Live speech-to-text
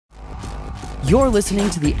You're listening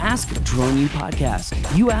to the Ask Drone U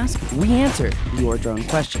podcast. You ask, we answer your drone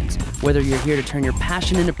questions. Whether you're here to turn your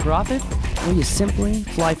passion into profit or you simply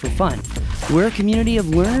fly for fun, we're a community of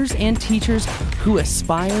learners and teachers who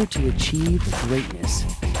aspire to achieve greatness.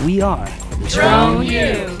 We are Drone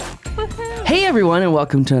U. Hey everyone, and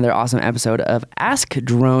welcome to another awesome episode of Ask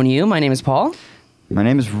Drone U. My name is Paul. My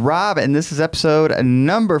name is Rob, and this is episode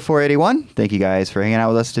number 481. Thank you guys for hanging out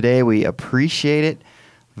with us today. We appreciate it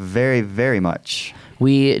very, very much.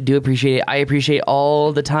 We do appreciate it. I appreciate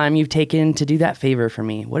all the time you've taken to do that favor for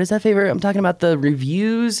me. What is that favor? I'm talking about the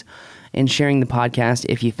reviews and sharing the podcast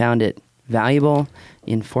if you found it valuable,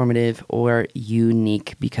 informative, or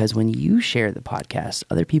unique. Because when you share the podcast,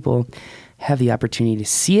 other people have the opportunity to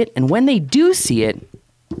see it. And when they do see it,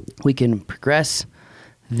 we can progress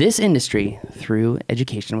this industry through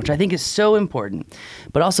education, which I think is so important.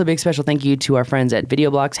 But also a big special thank you to our friends at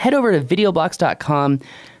VideoBlocks. Head over to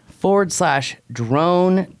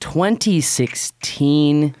videoblocks.com/drone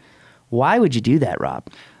 2016. Why would you do that, Rob?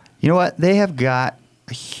 You know what? They have got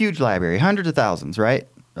a huge library, hundreds of thousands, right?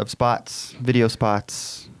 Of spots, video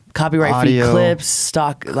spots, Copyright-free audio. clips,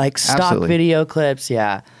 stock Absolutely. video clips,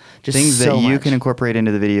 yeah. Just Things so that you much. can incorporate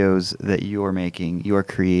into the videos that you're making, you're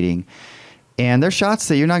creating. And there's shots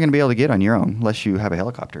that you're not going to be able to get on your own unless you have a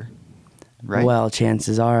helicopter, right? Well,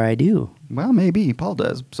 chances are I do. Well, maybe. Paul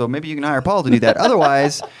does. So maybe you can hire Paul to do that.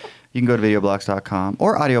 Otherwise, you can go to videoblocks.com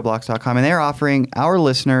or audioblocks.com, and they're offering our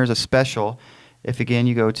listeners a special. If, again,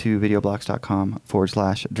 you go to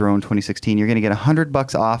videoblocks.com/drone 2016, you're going to get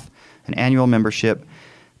 $100 off an annual membership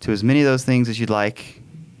to as many of those things as you'd like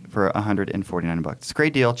for $149. It's a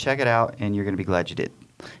great deal. Check it out, and you're going to be glad you did.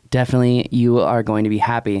 Definitely, you are going to be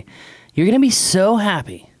happy. You're going to be so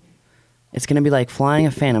happy. It's going to be like flying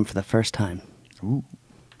a Phantom for the first time. Ooh.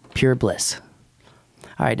 Pure bliss.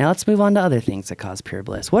 All right, now let's move on to other things that cause pure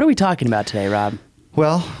bliss. What are we talking about today, Rob?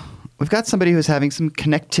 Well, we've got somebody who's having some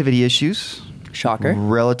connectivity issues. Shocker.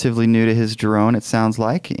 Relatively new to his drone, it sounds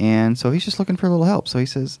like. And so he's just looking for a little help. So he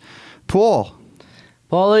says, Paul,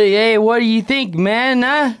 Paulie, hey, what do you think, man?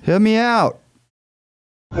 help me out.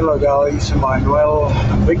 Hello guys, Emmanuel.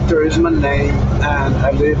 Victor is my name and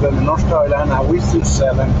I live in North Carolina, Whistler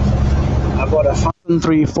 7. I bought a Phantom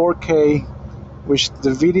 3 4K, which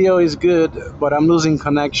the video is good, but I'm losing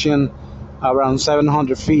connection around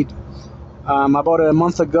 700 feet. I bought it a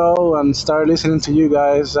month ago and started listening to you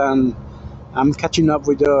guys, and I'm catching up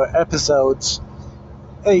with the episodes.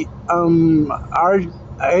 Hey, ARG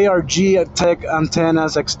tech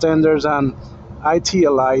antennas, extenders, and IT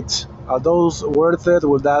lights. Are those worth it?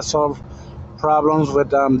 Will that solve problems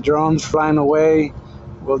with drones flying away?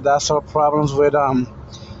 Will that solve problems with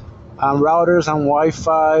routers and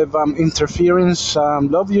Wi-Fi interference?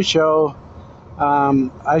 Love your show.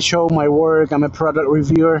 I show my work. I'm a product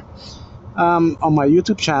reviewer on my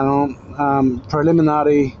YouTube channel,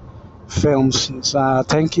 Preliminary Films.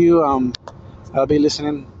 Thank you. I'll be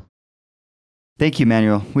listening. Thank you,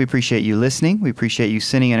 Manuel. We appreciate you listening. We appreciate you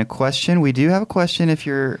sending in a question. We do have a question if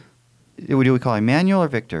you're, do we call him Manuel or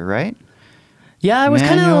Victor, right? Yeah, I was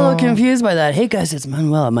kind of a little Manuel. confused by that. Hey, guys, it's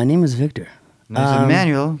Manuel. My name is Victor. He said,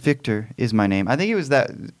 Manuel, Victor is my name. I think he was that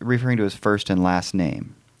referring to his first and last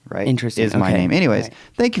name, right? Interesting. Is my Okay. name. Anyways, Right.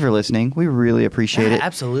 Thank you for listening. We really appreciate it.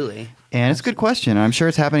 Absolutely. And it's a good question. I'm sure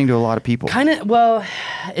it's happening to a lot of people. Well,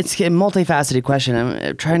 it's a multifaceted question.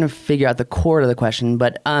 I'm trying to figure out the core of the question,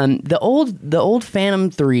 but the old Phantom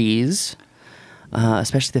 3s,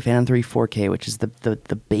 especially the Phantom 3 4K, which is the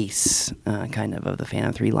base kind of the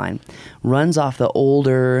Phantom 3 line, runs off the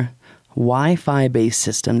older Wi-Fi based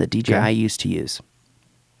system that DJI Okay. used to use.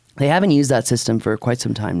 They haven't used that system for quite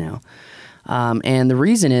some time now. And the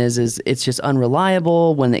reason is it's just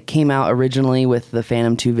unreliable. When it came out originally with the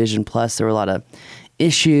Phantom 2 Vision Plus, there were a lot of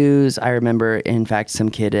issues. I remember, in fact, some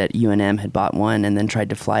kid at UNM had bought one and then tried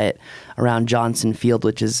to fly it around Johnson Field,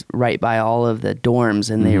 which is right by all of the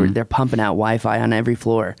dorms, and they're pumping out Wi-Fi on every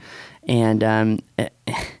floor. And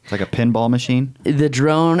It's like a pinball machine. the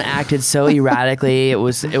drone acted so erratically. It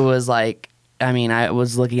was like, I mean, I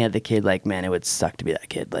was looking at the kid like, man, it would suck to be that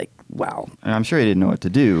kid. Like, wow. And I'm sure he didn't know what to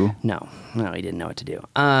do. No, he didn't know what to do.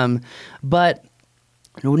 But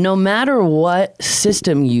no matter what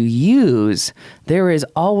system you use, there is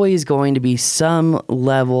always going to be some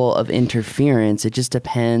level of interference. It just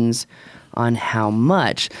depends on how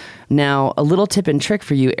much. Now, a little tip and trick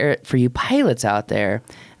for you pilots out there,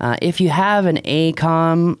 if you have an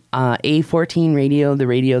ACOM A14 radio, the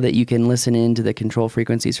radio that you can listen into the control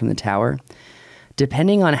frequencies from the tower,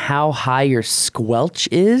 depending on how high your squelch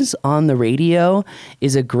is on the radio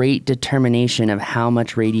is a great determination of how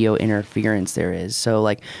much radio interference there is. So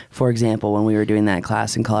like, for example, when we were doing that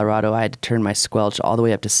class in Colorado, I had to turn my squelch all the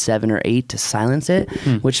way up to 7 or 8 to silence it,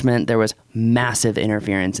 which meant there was massive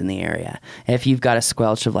interference in the area. If you've got a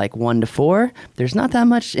squelch of like 1 to 4, there's not that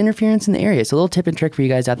much interference in the area. So a little tip and trick for you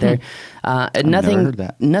guys out there.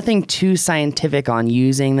 Nothing too scientific on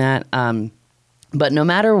using that. But no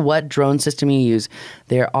matter what drone system you use,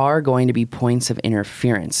 there are going to be points of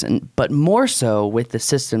interference, but more so with the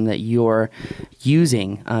system that you're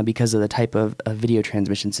using because of the type of video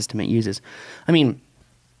transmission system it uses. I mean,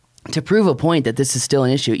 to prove a point that this is still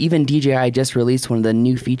an issue, even DJI just released one of the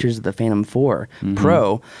new features of the Phantom 4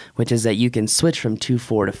 Pro, which is that you can switch from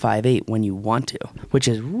 2.4 to 5.8 when you want to, which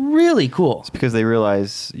is really cool. It's because they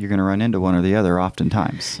realize you're going to run into one or the other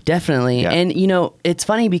oftentimes. Definitely. Yeah. And, you know, it's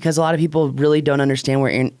funny because a lot of people really don't understand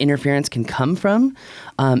where interference can come from.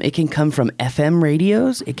 It can come from FM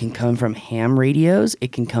radios. It can come from ham radios.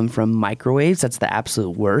 It can come from microwaves. That's the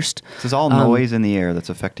absolute worst. This is all noise in the air that's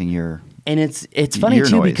affecting your... And it's funny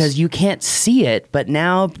too noise. Because you can't see it, but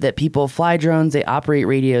now that people fly drones, they operate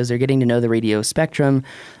radios, they're getting to know the radio spectrum.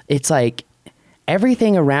 It's like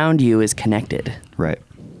everything around you is connected. Right.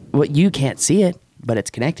 What you can't see it, but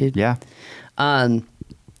it's connected. Yeah.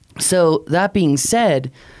 So that being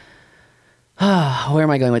said, where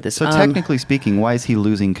am I going with this? So technically speaking, why is he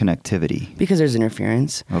losing connectivity? Because there's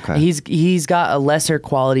interference. Okay. He's got a lesser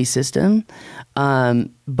quality system.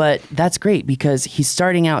 But that's great because he's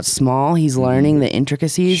starting out small. He's learning the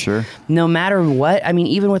intricacies. Sure. No matter what, I mean,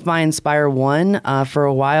 even with my Inspire 1, for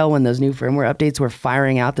a while when those new firmware updates were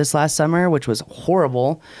firing out this last summer, which was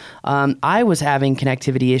horrible, I was having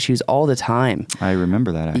connectivity issues all the time. I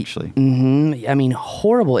remember that actually. I mean,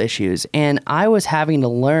 horrible issues. And I was having to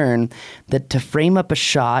learn that to frame up a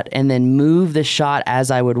shot and then move the shot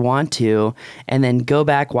as I would want to, and then go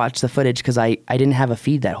back, watch the footage because I didn't have a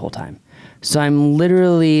feed that whole time. So I'm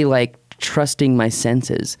literally like trusting my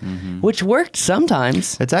senses, which worked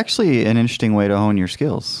sometimes. It's actually an interesting way to hone your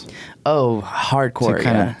skills. Oh, hardcore. To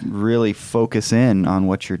kind of really focus in on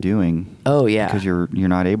what you're doing. Oh, yeah. Because you're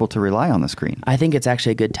not able to rely on the screen. I think it's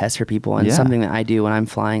actually a good test for people and something that I do when I'm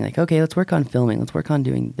flying. Like, okay, let's work on filming. Let's work on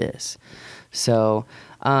doing this. So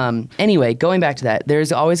anyway, going back to that,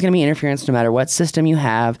 there's always going to be interference no matter what system you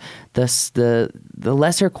have. The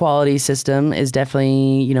lesser quality system is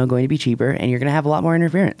definitely, you know, going to be cheaper, and you're going to have a lot more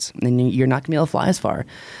interference, and you're not going to be able to fly as far.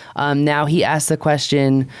 Now, he asked the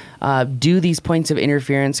question, do these points of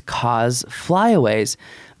interference cause flyaways?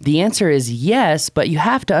 The answer is yes, but you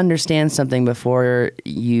have to understand something before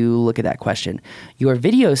you look at that question. Your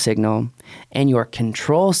video signal and your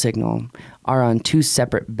control signal are on 2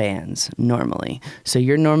 separate bands normally. So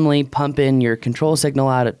you're normally pumping your control signal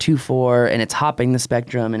out at 2.4 and it's hopping the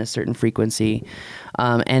spectrum in a certain frequency.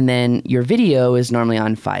 And then your video is normally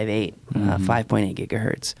on 5.8, 5.8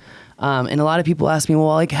 gigahertz. And a lot of people ask me, well,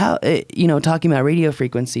 like how, you know, talking about radio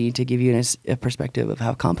frequency to give you a perspective of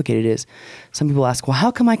how complicated it is. Some people ask, well, how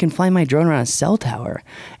come I can fly my drone around a cell tower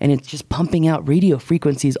and it's just pumping out radio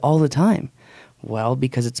frequencies all the time? Well,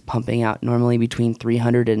 because it's pumping out normally between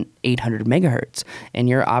 300 and 800 megahertz, and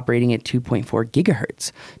you're operating at 2.4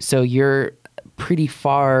 gigahertz. So you're pretty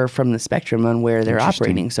far from the spectrum on where they're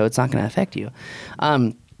operating, so it's not going to affect you.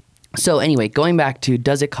 So anyway, going back to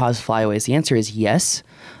does it cause flyaways? The answer is yes.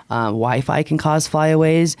 Wi-Fi can cause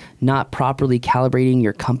flyaways. Not properly calibrating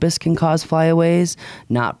your compass can cause flyaways.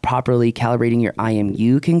 Not properly calibrating your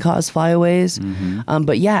IMU can cause flyaways.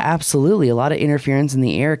 But yeah, absolutely. A lot of interference in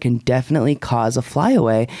the air can definitely cause a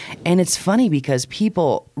flyaway. And it's funny because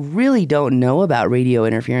people really don't know about radio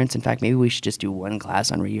interference. In fact, maybe we should just do one class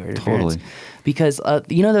on radio interference. Totally. Because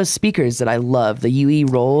you know those speakers that I love, the UE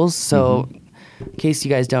rolls? So in case you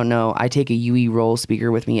guys don't know, I take a UE roll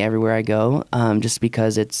speaker with me everywhere I go, just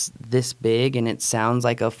because it's this big and it sounds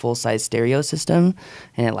like a full-size stereo system,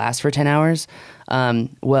 and it lasts for 10 hours.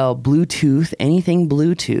 Well, Bluetooth, anything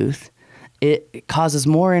Bluetooth, it causes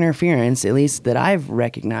more interference, at least that I've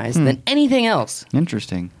recognized, than anything else.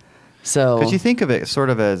 Interesting. So, because you think of it sort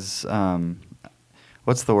of as,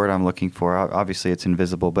 what's the word I'm looking for? Obviously, it's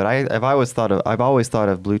invisible, but I've always thought of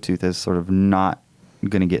Bluetooth as sort of not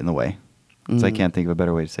going to get in the way. So I can't think of a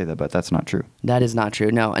better way to say that, but that's not true. That is not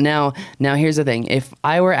true. No. Now here's the thing. If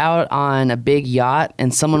I were out on a big yacht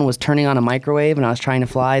and someone was turning on a microwave and I was trying to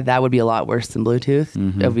fly, that would be a lot worse than Bluetooth.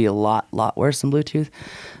 It would be a lot worse than Bluetooth.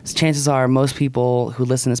 So chances are most people who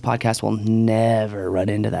listen to this podcast will never run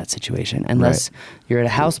into that situation unless you're at a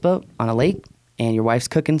houseboat on a lake and your wife's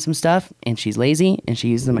cooking some stuff and she's lazy and she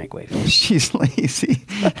uses the microwave. She's lazy.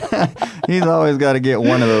 He's always got to get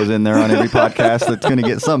one of those in there on every podcast that's going to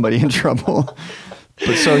get somebody in trouble.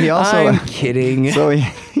 But so he also... I'm kidding. So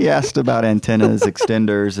he asked about antennas,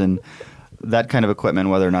 extenders, and that kind of equipment,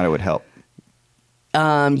 whether or not it would help.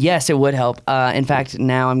 Yes, it would help. In fact,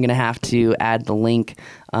 now I'm going to have to add the link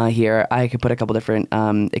here. I could put a couple different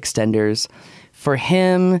extenders. For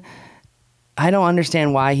him, I don't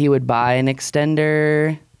understand why he would buy an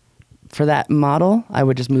extender for that model. I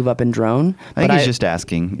would just move up in drone. I think he's just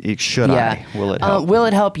asking, should I? Will it help? Will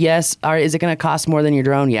it help? Yes. Is it going to cost more than your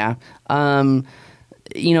drone? Yeah.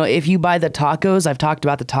 If you buy the tacos, I've talked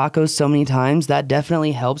about the tacos so many times, that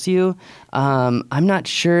definitely helps you. I'm not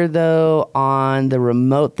sure, though, on the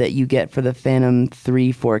remote that you get for the Phantom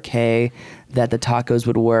 3 4K that the tacos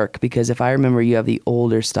would work, because if I remember, you have the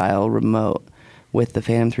older style remote with the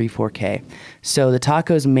Phantom 3 4K. So the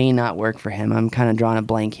tacos may not work for him. I'm kind of drawing a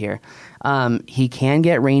blank here. He can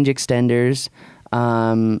get range extenders.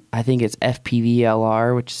 I think it's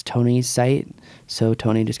FPVLR, which is Tony's site. So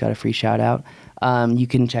Tony just got a free shout out. You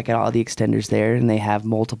can check out all the extenders there, and they have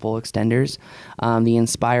multiple extenders. The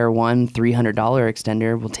Inspire One $300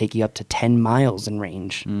 extender will take you up to 10 miles in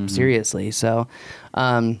range. Seriously. So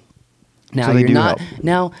now so you're not. help.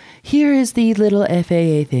 Now here is the little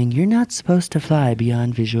FAA thing. You're not supposed to fly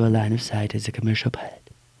beyond visual line of sight as a commercial pilot.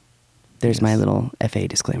 There's my little FAA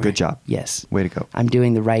disclaimer. Good job. Yes. Way to go. I'm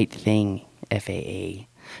doing the right thing, FAA.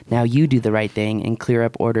 Now you do the right thing and clear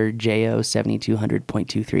up order JO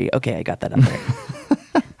 7200.23. Okay, I got that up there.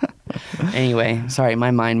 Anyway, sorry,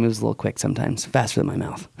 my mind moves a little quick sometimes, faster than my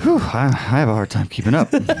mouth. Whew, I have a hard time keeping up.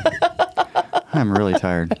 I'm really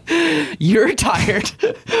tired. You're tired.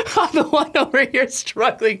 I'm the one over here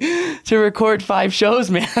struggling to record 5 shows,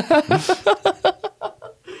 man.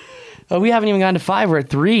 Oh, we haven't even gotten to 5. We're at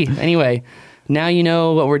 3. Anyway, now you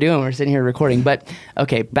know what we're doing. We're sitting here recording. But,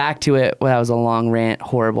 okay, back to it. Well, that was a long rant.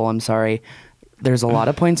 Horrible. I'm sorry. There's a lot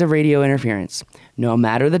of points of radio interference. No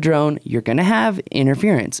matter the drone, you're going to have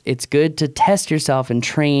interference. It's good to test yourself and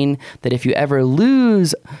train that if you ever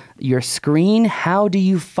lose your screen, how do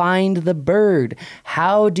you find the bird?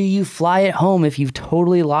 How do you fly it home if you've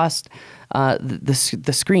totally lost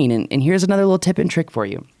the screen? And here's another little tip and trick for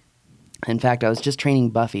you. In fact, I was just training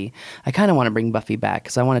Buffy. I kind of want to bring Buffy back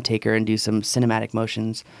because I want to take her and do some cinematic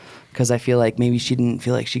motions because I feel like maybe she didn't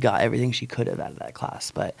feel like she got everything she could have out of that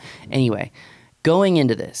class. But anyway, going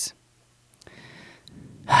into this,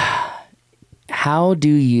 how do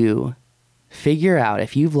you figure out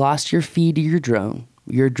if you've lost your feed to your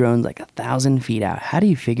drone's like 1,000 feet out, how do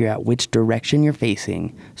you figure out which direction you're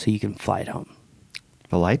facing so you can fly it home?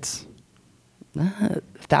 The lights?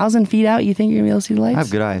 1,000 feet out, you think you're going to be able to see the lights? I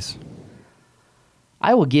have good eyes.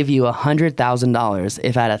 I will give you $100,000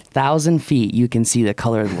 if at 1,000 feet you can see the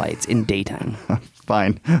color of the lights in daytime.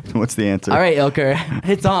 Fine. What's the answer? All right, Ilker,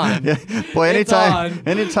 it's on. Yeah. Boy,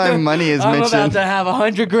 anytime money is I'm mentioned. I'm about to have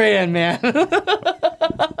 $100,000, man.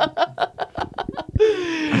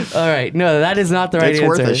 All right, no, that is not the right it's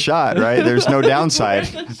answer. worth a shot, right? There's no downside.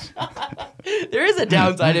 There is a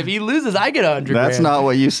downside. If he loses, I get $100,000. That's not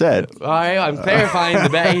what you said. All right, I'm clarifying the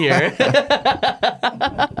bet here.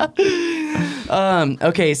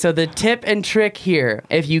 Okay, so the tip and trick here,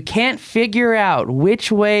 if you can't figure out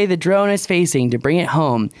which way the drone is facing to bring it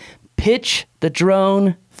home, pitch the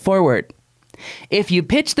drone forward. If you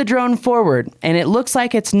pitch the drone forward and it looks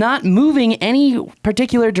like it's not moving any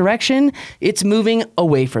particular direction, it's moving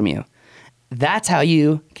away from you. That's how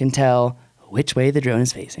you can tell which way the drone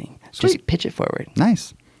is facing. Sweet. Just pitch it forward.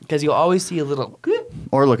 Nice. Because you'll always see a little...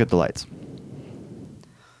 Or look at the lights.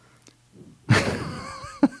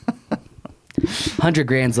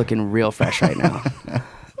 $100,000's looking real fresh right now.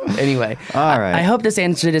 Anyway, all right. I hope this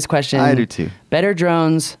answered his question. I do too. Better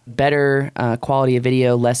drones, better quality of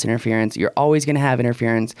video, less interference. You're always going to have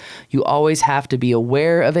interference. You always have to be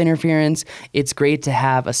aware of interference. It's great to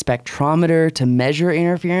have a spectrometer to measure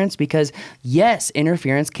interference because, yes,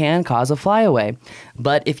 interference can cause a flyaway.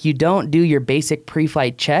 But if you don't do your basic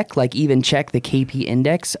pre-flight check, like even check the KP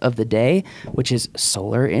index of the day, which is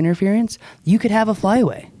solar interference, you could have a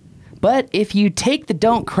flyaway. But if you take the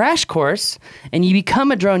Don't Crash course and you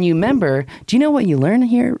become a Drone U member, do you know what you learn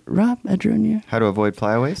here, Rob, at Drone U? How to avoid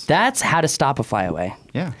flyaways? That's how to stop a flyaway.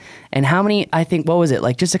 Yeah. And how many, I think, what was it?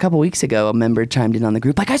 Like just a couple weeks ago, a member chimed in on the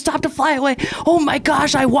group, like, I stopped a flyaway. Oh my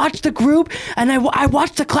gosh, I watched the group and I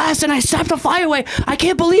watched the class and I stopped a flyaway. I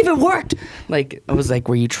can't believe it worked. Like, I was like,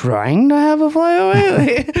 were you trying to have a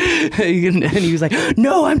flyaway? And he was like,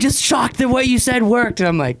 no, I'm just shocked that what you said worked. And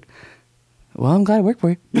I'm like, Well, I'm glad it worked for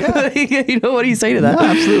you. Yeah. You know, what do you say to that? No,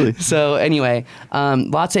 absolutely. So anyway,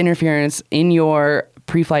 lots of interference in your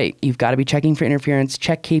pre-flight. You've got to be checking for interference.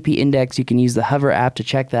 Check KP index. You can use the Hover app to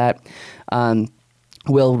check that.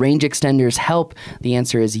 Will range extenders help? The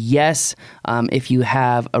answer is yes. If you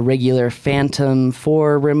have a regular Phantom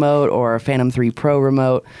 4 remote or a Phantom 3 Pro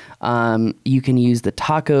remote, you can use the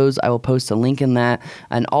tacos. I will post a link in that.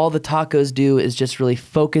 And all the tacos do is just really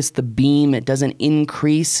focus the beam. It doesn't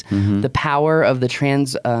increase the power of the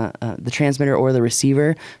transmitter or the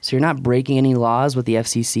receiver. So you're not breaking any laws with the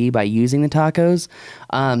FCC by using the tacos.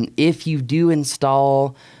 If you do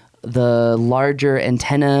install the larger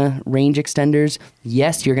antenna range extenders,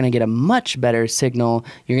 yes, you're going to get a much better signal.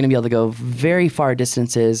 You're going to be able to go very far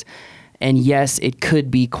distances. And yes, it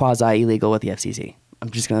could be quasi-illegal with the FCC.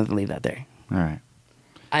 I'm just going to leave that there. All right.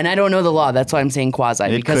 And I don't know the law. That's why I'm saying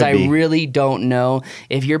quasi, because I really don't know.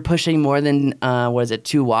 If you're pushing more than,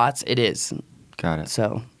 2 watts, it is. Got it.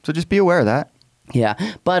 So just be aware of that. Yeah,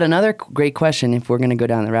 but another great question, if we're going to go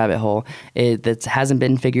down the rabbit hole, that hasn't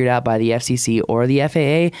been figured out by the FCC or the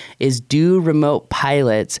FAA, is do remote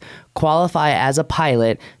pilots qualify as a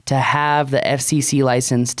pilot to have the FCC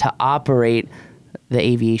license to operate the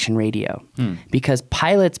aviation radio? Because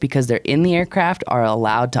pilots, because they're in the aircraft, are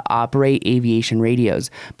allowed to operate aviation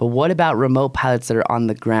radios. But what about remote pilots that are on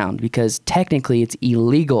the ground? Because technically it's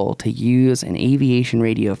illegal to use an aviation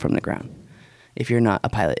radio from the ground if you're not a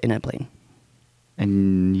pilot in a plane.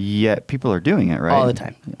 And yet people are doing it, right? All the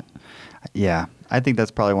time. Yeah. I think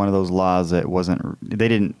that's probably one of those laws that they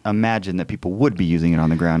didn't imagine that people would be using it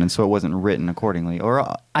on the ground, and so it wasn't written accordingly. Or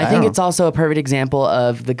I think it's also a perfect example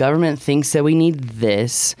of the government thinks that we need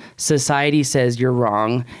this, society says you're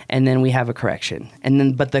wrong, and then we have a correction.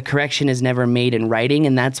 But the correction is never made in writing,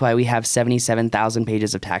 and that's why we have 77,000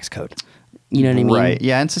 pages of tax code. You know what I mean? Right.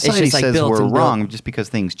 Yeah, and society says built we're and wrong built. just because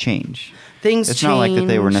things change. It's not like that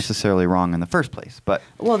they were necessarily wrong in the first place, but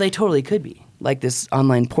well, they totally could be. Like this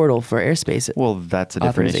online portal for airspace. Well, that's a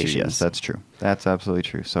different issue. Authorizations. Yes, that's true. That's absolutely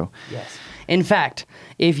true. So Yes. In fact,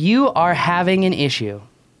 if you are having an issue,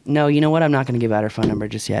 no, you know what? I'm not going to give out her phone number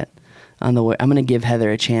just yet. I'm going to give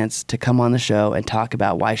Heather a chance to come on the show and talk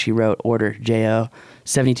about why she wrote Order JO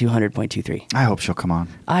 7200.23. I hope she'll come on.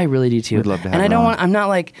 I really do too. We'd love to have and I her don't on. want. I'm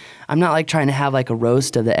not like trying to have like a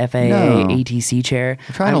roast of the FAA No. ATC chair.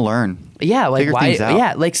 We're trying to learn. Yeah, like Figure why? things out.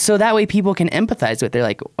 Yeah, like so that way people can empathize with. They're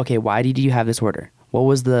like, okay, why did you have this order? What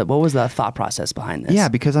was the thought process behind this? Yeah,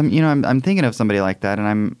 because I'm thinking of somebody like that, and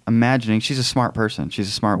I'm imagining she's a smart person. She's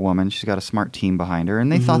a smart woman. She's got a smart team behind her, and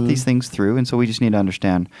they thought these things through. And so we just need to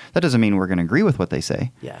understand. That doesn't mean we're going to agree with what they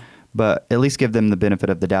say. Yeah. But at least give them the benefit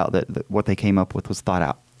of the doubt that what they came up with was thought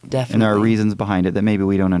out. Definitely. And there are reasons behind it that maybe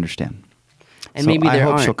we don't understand. And So maybe I there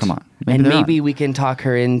hope aren't. she'll come on. And there maybe aren't. we can talk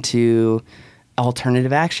her into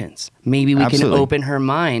alternative actions. Maybe we Absolutely. can open her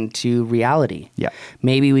mind to reality. Yeah.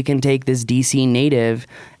 Maybe we can take this DC native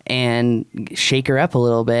and shake her up a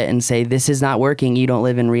little bit and say, this is not working. You don't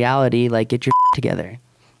live in reality. Like, get your together.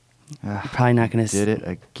 You're probably not going to... Did it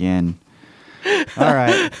again. All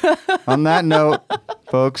right. On that note,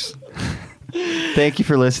 folks, thank you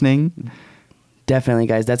for listening. Definitely,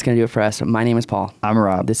 guys. That's going to do it for us. My name is Paul. I'm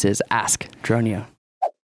Rob. This is Ask Dronio.